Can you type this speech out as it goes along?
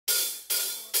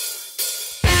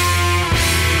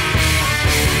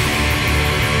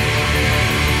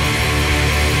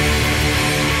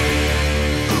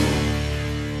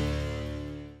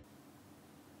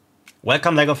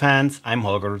Welcome LEGO fans, I'm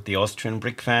Holger, the Austrian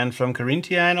brick fan from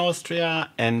Carinthia in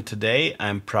Austria, and today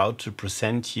I'm proud to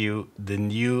present you the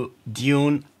new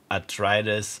Dune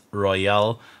Atreides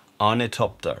Royale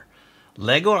Ornithopter.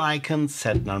 LEGO Icon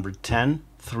set number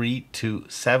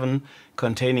 10327,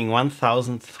 containing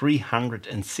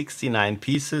 1369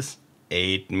 pieces,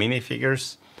 8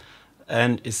 minifigures,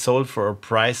 and is sold for a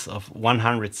price of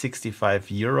 165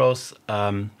 euros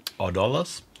or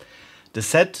dollars. The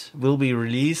set will be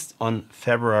released on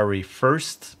February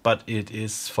 1st, but it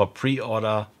is for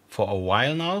pre-order for a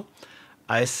while now.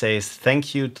 I say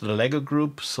thank you to the LEGO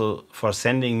Group for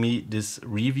sending me this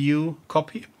review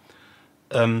copy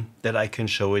that I can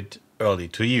show it early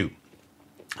to you.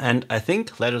 And I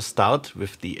think let us start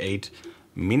with the 8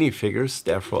 minifigures.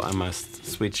 Therefore I must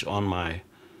switch on my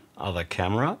other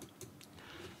camera.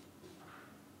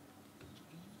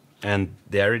 And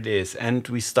there it is. And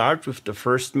we start with the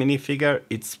first minifigure.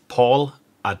 It's Paul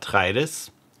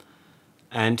Atreides.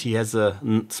 And he has a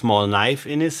small knife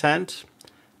in his hand.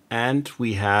 And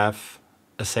we have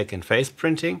a second face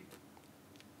printing.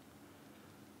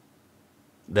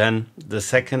 Then the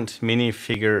second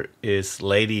minifigure is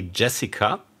Lady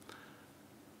Jessica.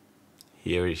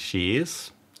 Here she is.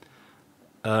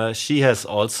 She has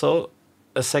also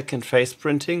a second face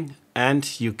printing.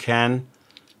 And you can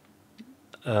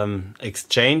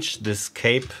exchange this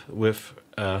cape with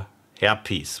a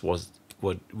hairpiece,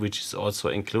 which is also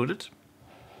included.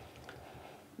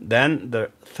 Then the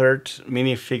third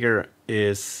minifigure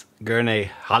is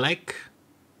Gurney Halleck,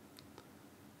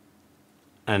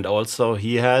 and also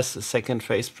he has a second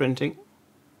face printing.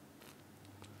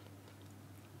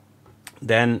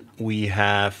 Then we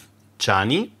have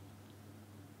Chani,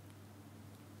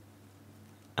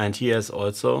 and he has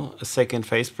also a second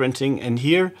face printing, and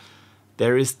here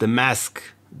there is the mask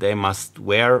they must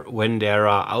wear when they are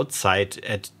outside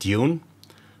at Dune,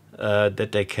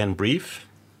 that they can breathe.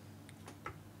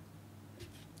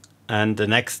 And the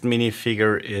next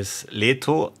minifigure is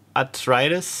Leto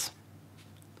Atreides.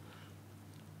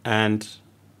 And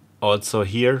also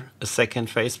here a second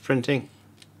face printing.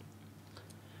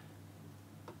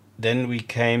 Then we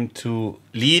came to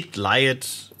Lead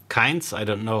Lyot Kynes, I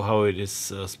don't know how it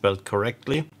is spelled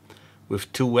correctly,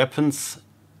 with 2 weapons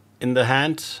in the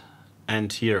hand,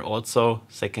 and here also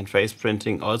second face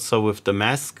printing, also with the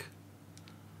mask.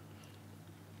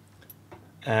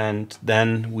 And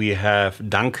then we have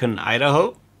Duncan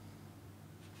Idaho,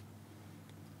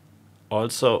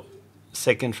 also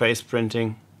second face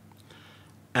printing.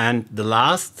 And the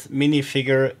last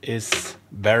minifigure is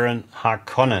Baron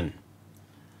Harkonnen.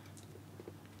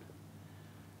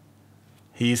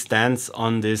 He stands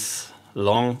on this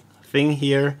long thing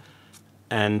here,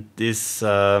 and this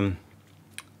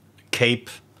cape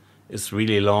is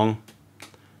really long.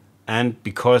 And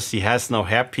because he has no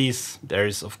hairpiece, there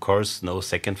is of course no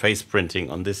second face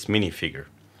printing on this minifigure.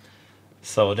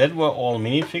 So that were all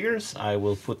minifigures. I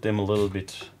will put them a little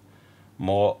bit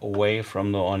more away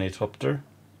from the Ornithopter.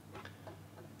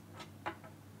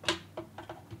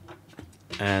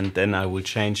 And then I will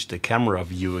change the camera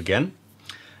view again.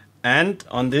 And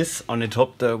on this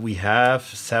Ornithopter we have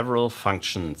several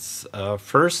functions.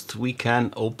 First, we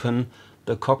can open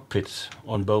the cockpit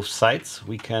on both sides.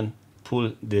 We can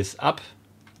pull this up,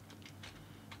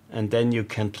 and then you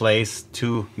can place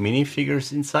 2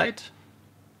 minifigures inside.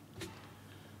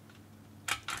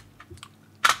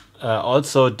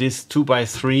 Also, this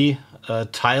 2x3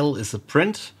 tile is a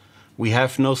print. We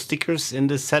have no stickers in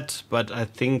this set, but I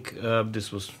think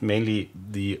this was mainly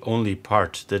the only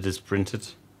part that is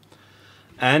printed.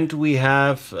 And we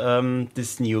have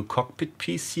this new cockpit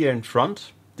piece here in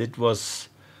front that was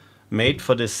made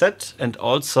for this set, and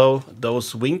also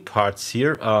those wing parts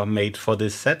here are made for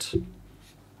this set.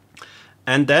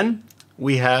 And then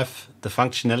we have the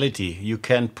functionality. You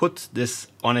can put this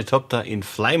Ornithopter in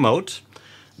fly mode.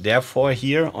 Therefore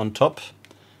here on top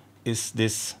is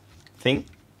this thing.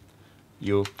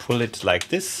 You pull it like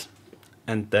this,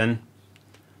 and then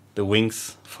the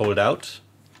wings fold out.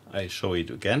 I show it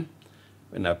again.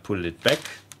 When I pull it back,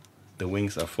 the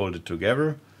wings are folded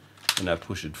together. When I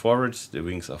push it forward, the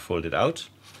wings are folded out.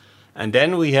 And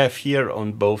then we have here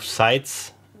on both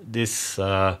sides this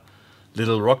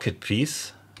little rocket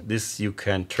piece. This you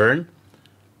can turn,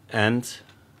 and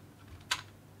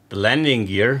the landing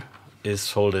gear is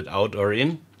folded out or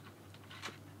in,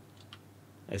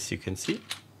 as you can see.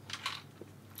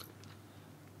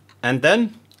 And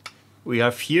then we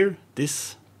have here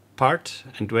this part,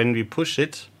 and when we push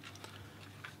it,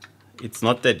 it's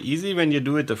not that easy when you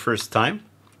do it the first time,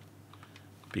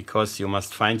 because you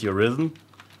must find your rhythm,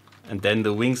 and then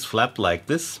the wings flap like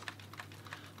this,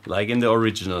 like in the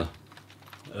original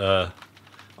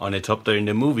Ornithopter in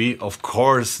the movie. Of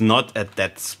course, not at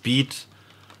that speed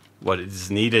what is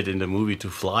needed in the movie to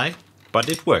fly, but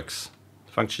it works.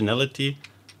 Functionality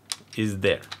is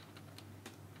there.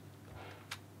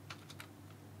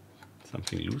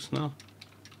 Something loose now?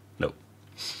 No.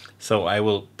 So I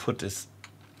will put this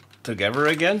together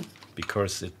again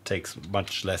because it takes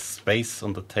much less space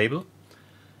on the table.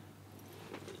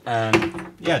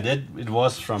 And yeah, that it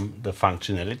was from the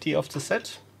functionality of the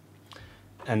set.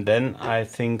 And then I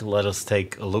think let us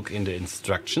take a look in the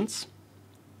instructions.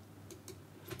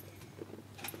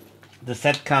 The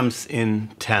set comes in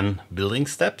 10 building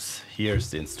steps. Here's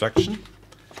the instruction.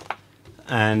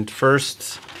 And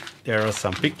first there are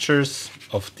some pictures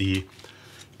of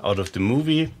out of the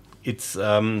movie. It's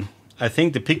I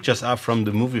think the pictures are from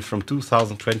the movie from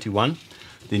 2021,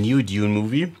 the new Dune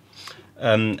movie.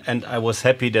 And I was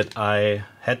happy that I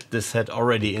had this set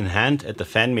already in hand at the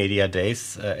Fan Media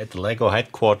Days at the LEGO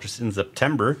headquarters in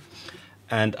September.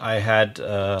 And I had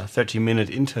a 30-minute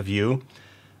interview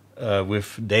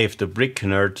with Dave the Brick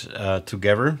Nerd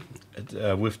together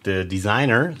with the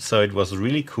designer. So it was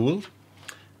really cool.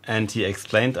 And he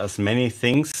explained us many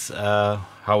things,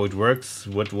 how it works,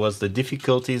 what was the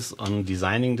difficulties on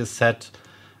designing the set,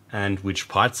 and which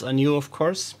parts are new, of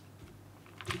course.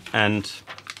 And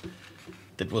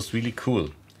that was really cool.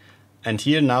 And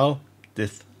here now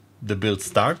the build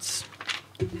starts.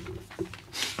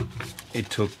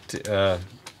 It took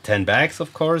 10 bags,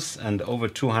 of course, and over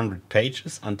 200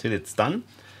 pages until it's done.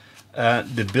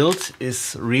 The build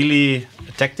is really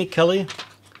technically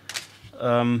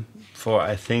for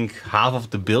I think half of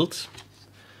the build.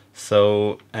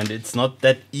 So, and it's not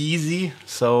that easy.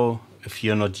 So if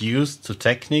you're not used to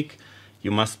technique,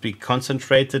 you must be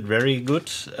concentrated very good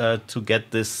to get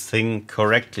this thing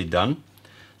correctly done.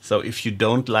 So if you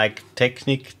don't like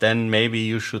technique, then maybe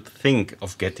you should think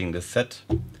of getting the set.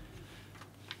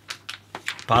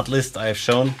 Part list I have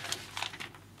shown.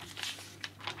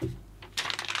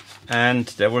 And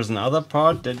there was another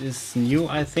part that is new,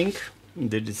 I think.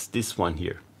 That is this one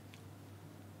here.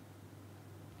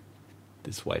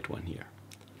 This white one here.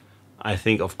 I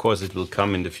think, of course, it will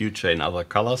come in the future in other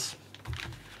colors.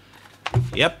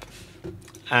 Yep.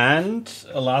 And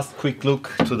a last quick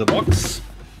look to the box.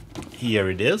 Here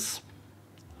it is.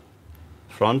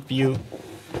 Front view.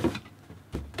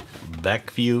 Back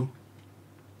view.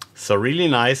 So really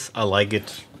nice. I like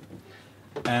it.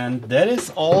 And that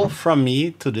is all from me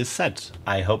to this set.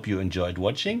 I hope you enjoyed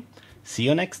watching. See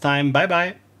you next time. Bye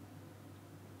bye.